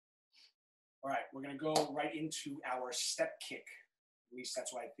All right, we're gonna go right into our step kick. At least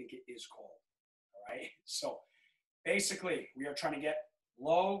that's what I think it is called. All right, so basically we are trying to get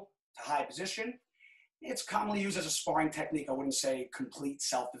low to high position. It's commonly used as a sparring technique. I wouldn't say complete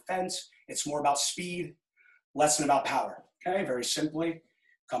self-defense. It's more about speed, less than about power. Okay, very simply,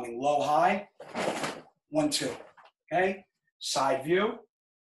 coming low, high, 1, 2. Okay, side view,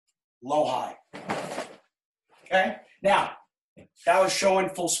 low, high. Okay, now that was showing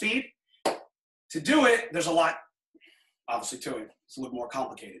full speed. To do it, there's a lot, obviously, to it. It's a little more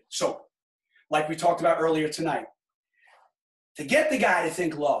complicated. So, like we talked about earlier tonight, to get the guy to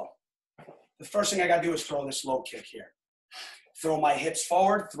think low, the first thing I got to do is throw this low kick here. Throw my hips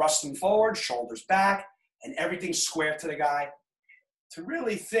forward, thrust them forward, shoulders back, and everything square to the guy. To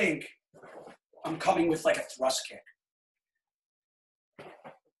really think I'm coming with like a thrust kick.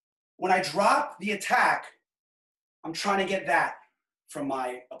 When I drop the attack, I'm trying to get that from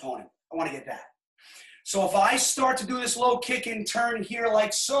my opponent. I want to get that. So if I start to do this low kick and turn here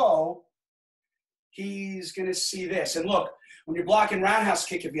like so, he's going to see this. And look, when you're blocking roundhouse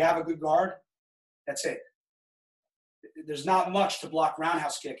kick, if you have a good guard, that's it. There's not much to block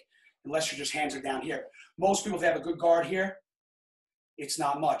roundhouse kick unless your just hands are down here. Most people, if they have a good guard here, it's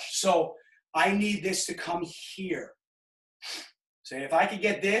not much. So I need this to come here. So if I could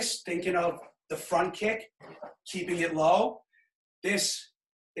get this, thinking of the front kick, keeping it low, this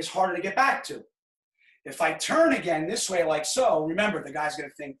is harder to get back to. If I turn again this way like so, remember, the guy's going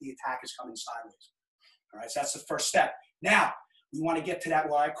to think the attack is coming sideways. All right, so that's the first step. Now, we want to get to that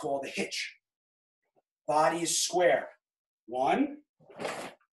what I call the hitch. Body is square. 1,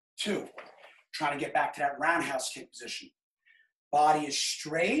 2. Trying to get back to that roundhouse kick position. Body is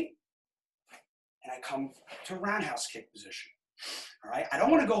straight, and I come to roundhouse kick position. All right, I don't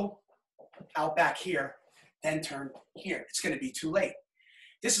want to go out back here, then turn here. It's going to be too late.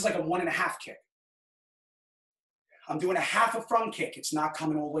 This is like a 1.5 kick. I'm doing a half a front kick. It's not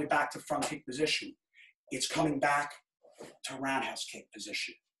coming all the way back to front kick position. It's coming back to roundhouse kick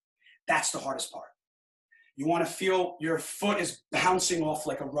position. That's the hardest part. You want to feel your foot is bouncing off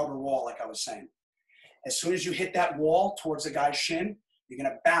like a rubber wall, like I was saying. As soon as you hit that wall towards the guy's shin, you're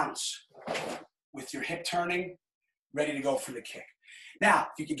going to bounce with your hip turning, ready to go for the kick. Now,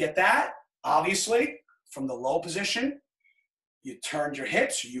 if you could get that, obviously, from the low position, you turned your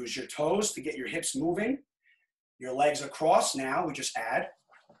hips, you use your toes to get your hips moving. Your legs across. Now we just add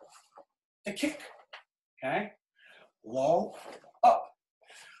the kick. Okay? Low, up.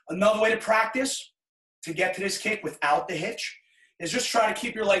 Another way to practice to get to this kick without the hitch is just try to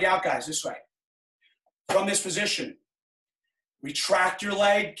keep your leg out, guys, this way. From this position, retract your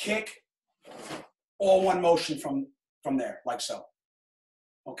leg, kick, all one motion from there, like so.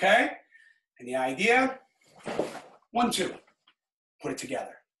 Okay? And the idea, 1, 2, put it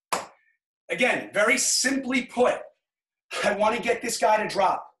together. Again, very simply put, I want to get this guy to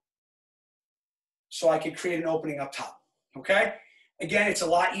drop so I can create an opening up top, okay? Again, it's a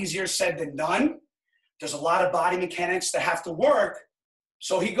lot easier said than done. There's a lot of body mechanics that have to work,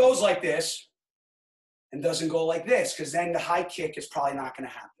 so he goes like this and doesn't go like this, because then the high kick is probably not going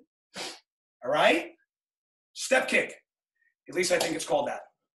to happen. All right? Step kick. At least I think it's called that.